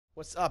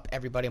What's up,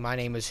 everybody? My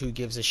name is Who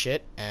Gives a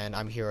Shit, and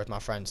I'm here with my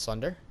friend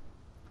Slender,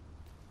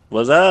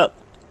 What's up?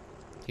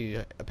 who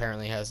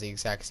apparently has the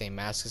exact same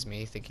mask as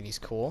me, thinking he's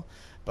cool.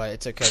 But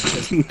it's okay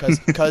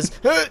because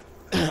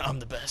I'm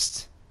the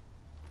best.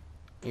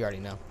 You already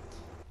know.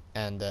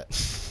 And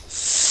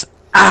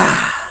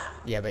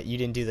yeah, but you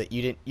didn't do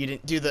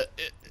the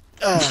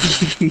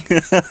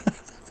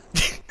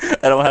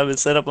I don't have it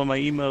set up on my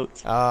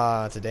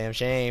emotes. it's a damn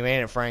shame,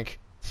 ain't it, Frank?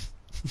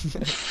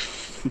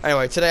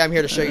 Anyway, today I'm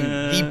here to show you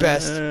the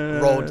best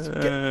rolled.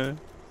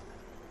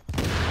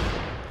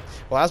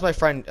 Well, as my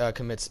friend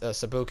commits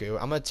Sabuku,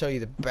 I'm gonna tell you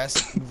the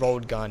best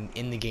rolled gun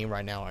in the game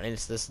right now, and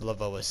it's this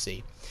Lavoa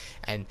C.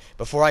 And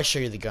before I show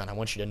you the gun, I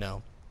want you to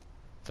know,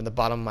 from the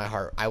bottom of my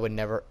heart, I would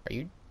never. Are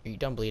you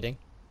done bleeding?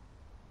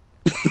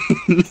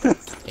 There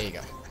you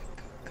go.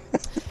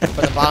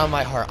 From the bottom of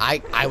my heart,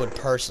 I would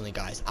personally,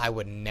 guys, I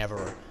would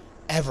never,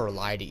 ever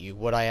lie to you.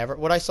 Would I ever?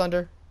 Would I,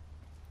 Slender?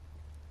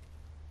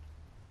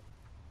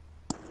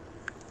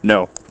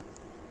 No.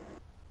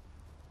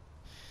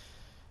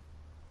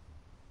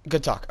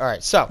 Good talk. All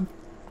right, so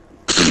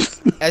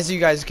as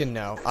you guys can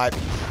know,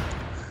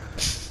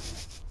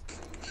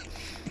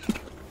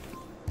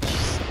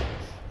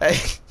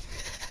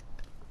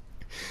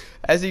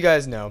 as you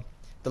guys know,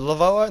 the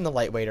Lavoa and the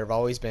Lightweight have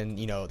always been,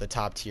 the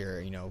top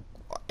tier,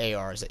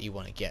 ARs that you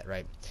want to get,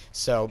 right?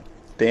 So,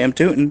 Damn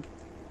tootin'.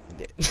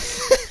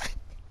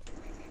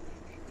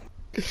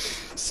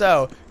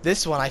 so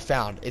this one I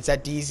found. It's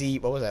at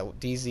DZ. What was that?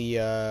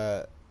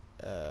 DZ.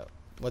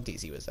 What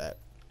DZ was that?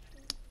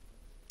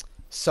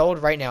 Sold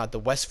right now at the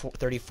West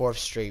 34th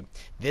Street.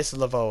 This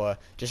Lavoa,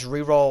 just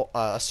re-roll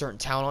a certain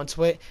town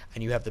onto it,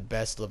 and you have the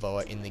best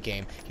Lavoa in the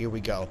game. Here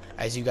we go.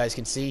 As you guys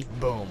can see,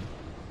 boom.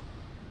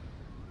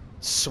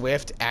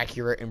 Swift,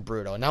 accurate, and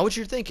brutal. Now what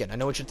you're thinking? I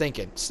know what you're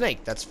thinking.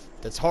 Snake, that's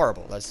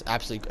horrible.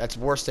 That's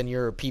worse than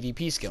your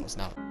PvP skills.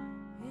 Now,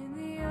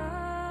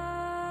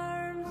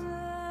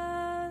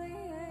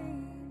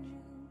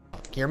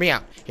 hear me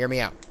out. Hear me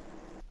out.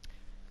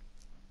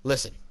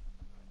 Listen.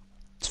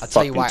 It's I'll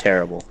tell you why.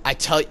 terrible. Let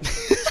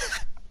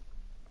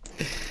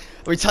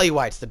me tell you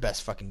why it's the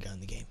best fucking gun in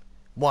the game.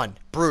 1,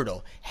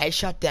 brutal.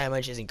 Headshot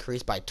damage is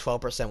increased by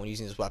 12% when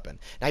using this weapon.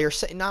 Now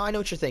now I know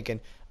what you're thinking.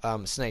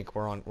 Snake,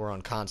 we're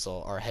on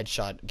console. Our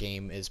headshot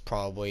game is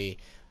probably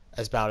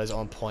about as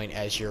on point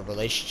as your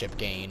relationship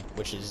gain,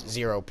 which is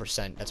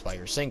 0%. That's why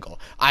you're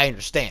single. I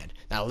understand.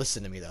 Now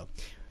listen to me though.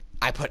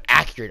 I put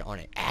accurate on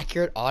it.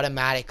 Accurate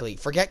automatically.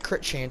 Forget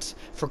crit chance.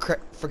 Forget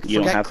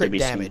crit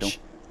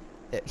damage.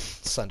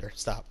 Slender,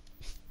 stop.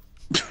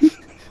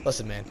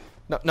 Listen, man.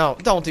 No,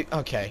 don't do.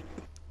 Okay.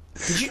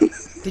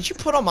 Did you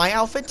put on my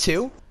outfit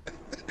too?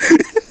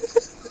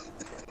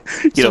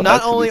 So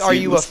not only are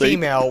you a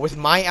female with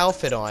my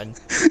outfit on,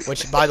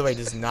 which by the way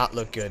does not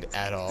look good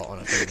at all on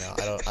a female.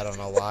 I don't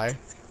know why.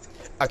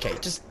 Okay,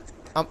 just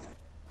all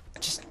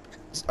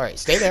right.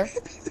 Stay there.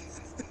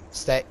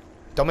 Stay.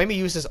 Don't make me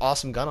use this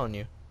awesome gun on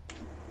you.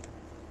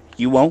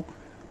 You won't.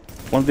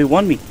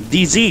 1v1 me.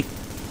 DZ.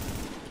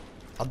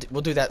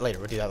 We'll do that later.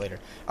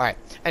 All right.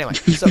 Anyway,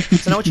 so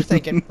know what you're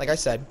thinking. Like I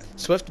said,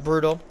 swift,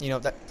 brutal.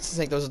 Those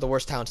are the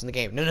worst talents in the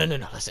game. No.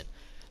 Listen.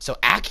 So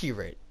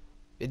accurate.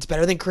 It's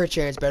better than crit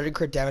chance, better than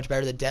crit damage,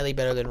 better than deadly,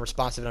 better than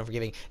responsive and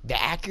unforgiving.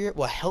 The accurate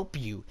will help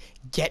you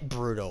get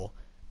brutal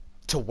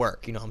to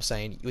work. You know what I'm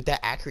saying? With that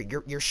accurate,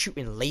 you're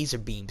shooting laser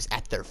beams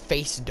at their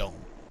face dome.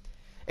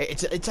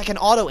 It's like an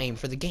auto aim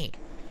for the game.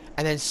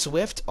 And then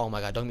swift, oh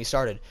my god, don't get me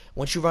started.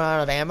 Once you run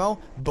out of ammo,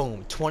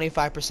 boom,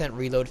 25%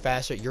 reload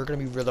faster. You're going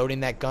to be reloading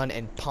that gun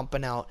and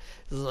pumping out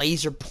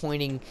laser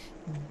pointing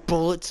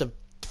bullets of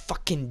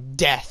fucking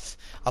death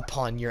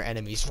upon your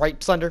enemies.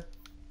 Right, Slender?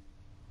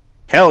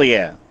 Hell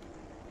yeah.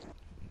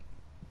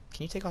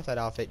 Can you take off that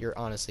outfit? You're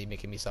honestly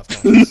making me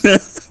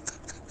self-conscious.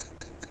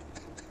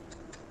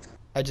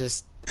 I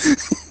just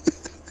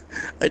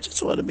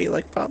want to be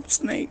like Papa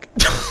Snake.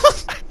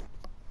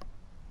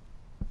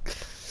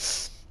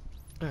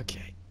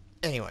 Okay.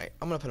 Anyway,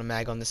 I'm gonna put a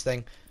mag on this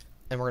thing,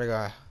 and we're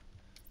gonna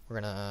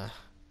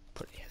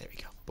put it. Yeah, there we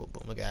go. Boom,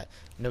 boom. Look at that.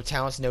 No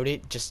talents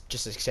noted.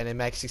 Just extended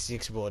mag,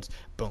 66 bullets.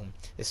 Boom.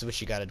 This is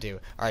what you gotta do.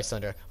 All right,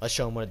 Slender. Let's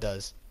show him what it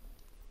does.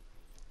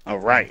 All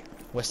right.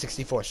 West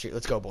 64th Street.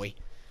 Let's go, boy.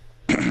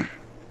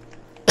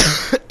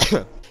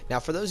 Now,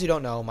 for those who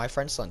don't know, my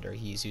friend Slender,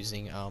 he's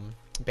using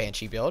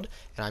Banshee build,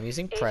 and I'm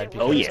using Pred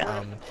because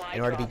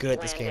in order to be good at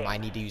this game, I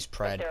need to use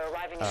Pred.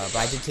 But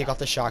I did take off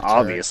the shock turret,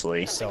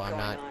 obviously, so I'm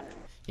not,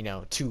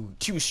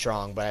 too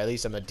strong, but at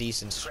least I'm a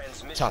decent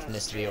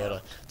toughness to be able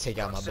to take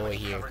out my boy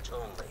here.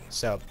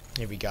 So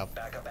here we go.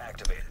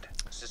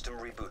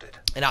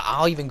 And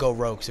I'll even go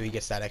rogue so he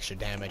gets that extra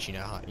damage. You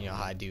know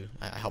how I do.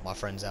 I help my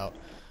friends out.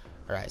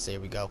 All right, so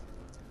here we go.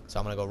 So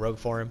I'm gonna go rogue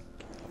for him.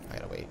 I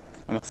gotta wait.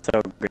 I'm gonna throw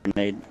a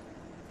grenade.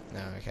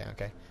 No,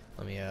 okay.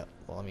 Let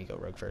me go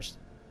rogue first.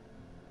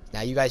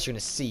 Now you guys are gonna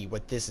see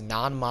what this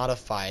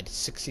non-modified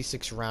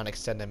 66 round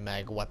extended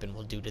mag weapon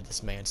will do to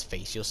this man's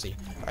face. You'll see.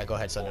 All right, go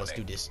ahead, son. Let's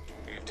do this.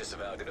 Look at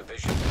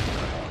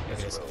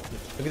this.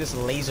 Look at this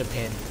laser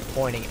pin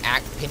pointing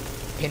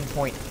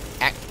pinpoint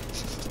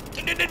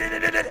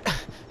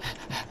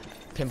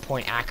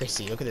Pinpoint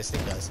accuracy. Look at this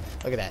thing does.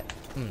 Look at that.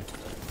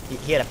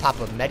 He had to pop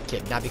a med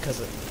kit, not because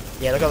of.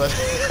 Yeah, look at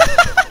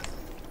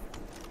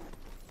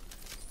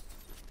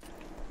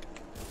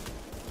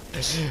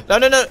this. No,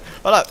 no, no.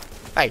 Hold up.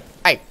 Hey,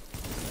 hey.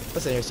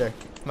 Listen here, sir.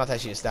 I'm about to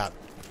ask you to stop.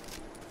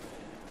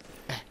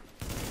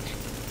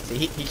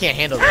 See, he can't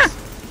handle this.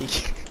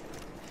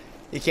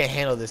 He can't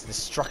handle this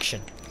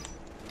destruction.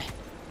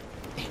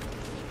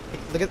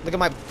 Look at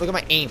my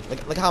aim.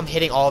 Look how I'm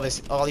hitting all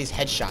these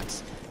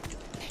headshots.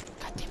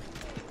 God damn it.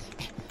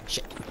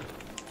 Shit.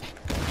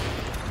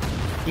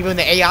 Even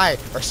the AI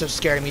are so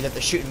scared of me that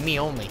they're shooting me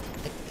only.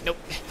 Nope.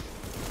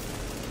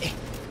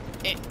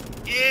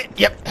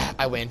 Yep,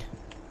 I win.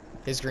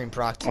 His green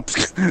proc.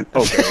 Okay.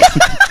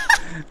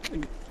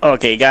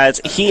 Okay,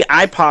 guys.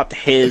 I popped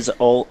his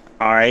ult.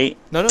 All right.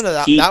 No.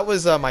 That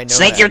was my no.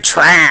 Snake, you're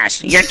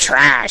trash. You're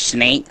trash,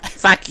 Snake.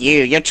 Fuck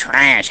you. You're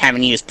trash.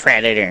 Haven't used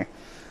Predator.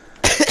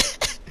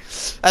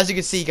 As you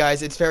can see,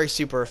 guys, it's very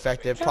super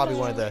effective. Probably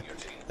one of the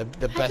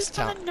best I just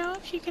want to know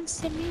if you can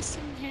send me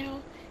somehow,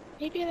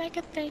 maybe like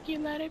a thank you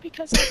letter,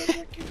 because I've been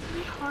working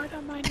really hard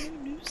on my new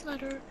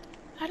newsletter.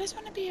 I just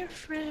want to be your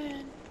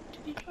friend. Do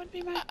you want to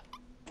be my?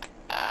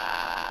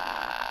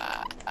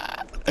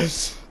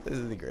 This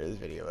is the greatest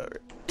video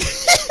ever.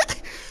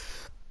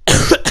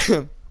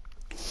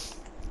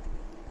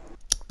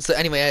 So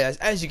anyway,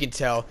 as you can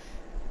tell,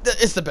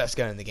 it's the best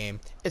gun in the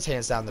game. It's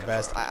hands down the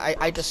best.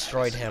 I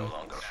destroyed him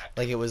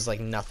like it was like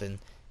nothing.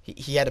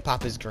 He had to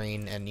pop his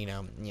green, and you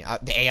know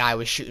the AI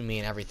was shooting me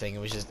and everything. It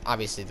was just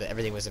obviously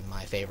everything was in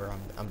my favor.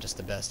 I'm just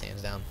the best,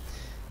 hands down,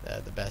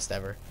 the best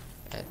ever.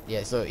 And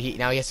yeah, so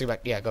now he has to go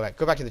back. Yeah,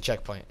 go back to the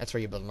checkpoint. That's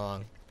where you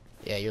belong.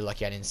 Yeah, you're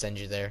lucky I didn't send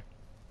you there.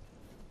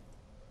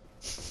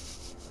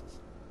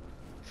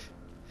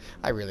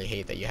 I really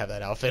hate that you have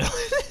that outfit on.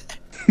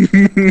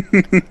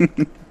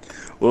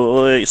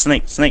 Wait,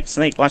 Snake,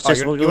 watch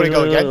this. You wanna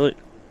go again?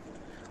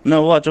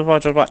 No, watch. I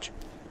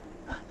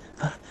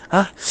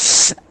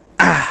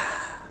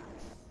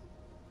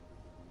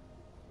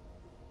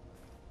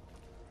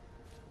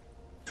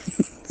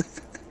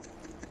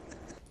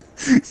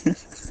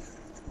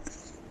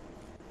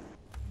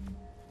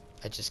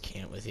just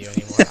can't with you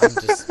anymore. I'm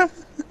just.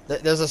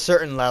 There's a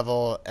certain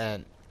level,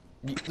 and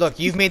look,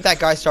 you've made that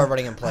guy start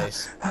running in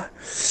place.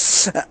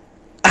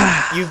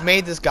 You've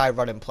made this guy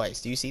run in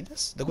place. Do you see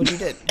this? Look what you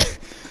did.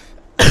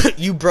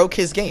 You broke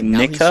his game.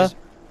 Now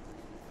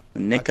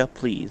Nika,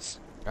 please.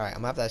 Alright,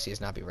 I'm gonna have to ask you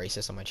to not be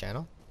racist on my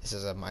channel. This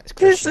is a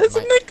This is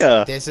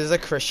Nika. This is a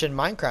Christian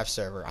Minecraft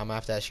server. I'm gonna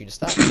have to ask you to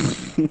stop.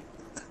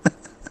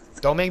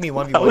 Don't make me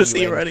 1v1. How is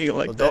he running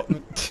like that?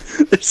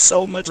 There's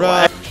so much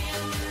lag.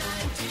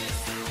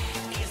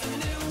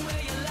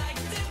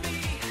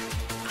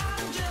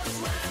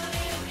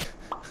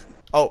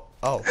 Oh.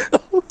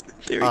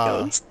 There he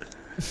goes.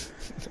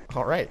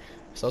 Alright,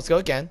 so let's go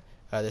again.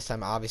 This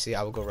time, obviously,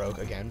 I will go rogue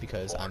again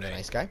because I'm the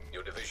nice guy.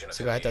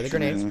 So go ahead, throw the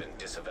grenade.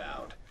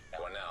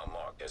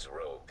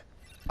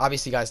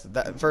 Obviously, guys,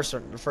 that first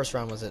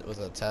round was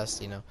a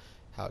test. You know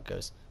how it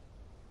goes.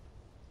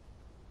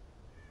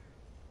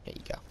 There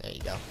you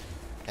go.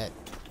 And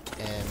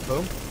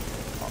boom.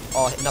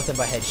 Oh, nothing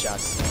but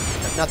headshots.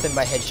 Nothing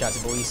but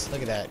headshots, boys.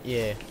 Look at that.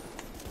 Yeah.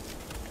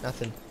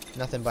 Nothing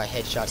but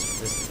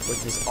headshots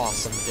with this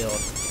awesome build.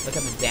 Look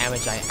at the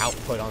damage I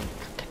output on.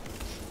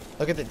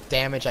 Look at the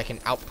damage I can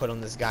output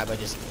on this guy by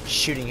just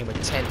shooting him with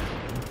 10.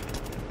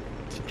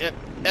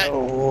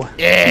 No.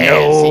 Yeah.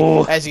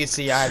 No. See, as you can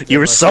see, You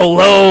were so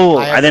low.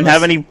 I didn't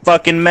have any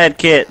fucking med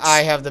kits.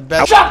 I have the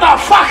best. Shut the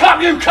fuck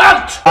up, you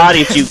cunt!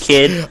 Bodied you,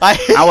 kid.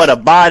 I would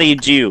have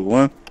bodied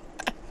you.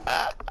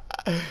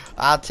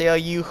 I'll tell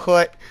you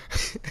what.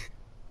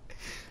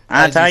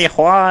 I'll tell you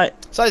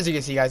what. So as you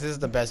can see, guys, this is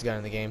the best gun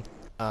in the game,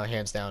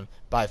 hands down,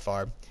 by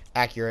far.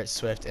 Accurate,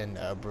 swift, and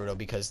brutal,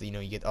 because you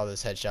get all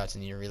those headshots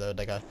and you reload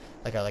like a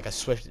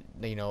swift,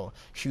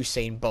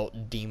 Usain Bolt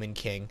Demon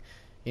King.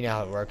 You know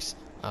how it works.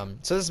 So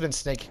this has been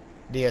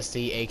Snake-DST,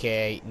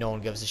 aka No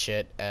One Gives a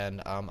Shit,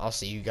 and I'll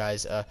see you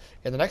guys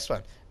in the next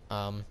one.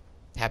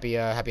 Happy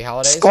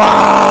holidays.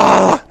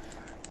 Squall!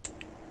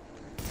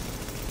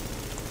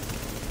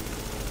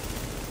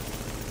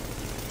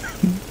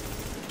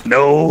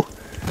 No.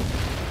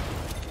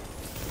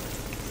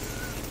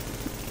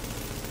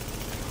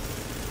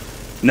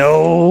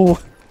 No.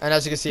 And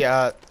as you can see,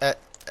 I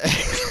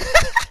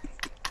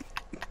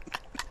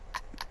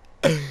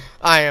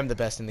am the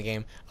best in the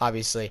game,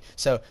 obviously.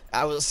 So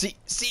I will see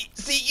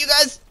you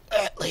guys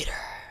later.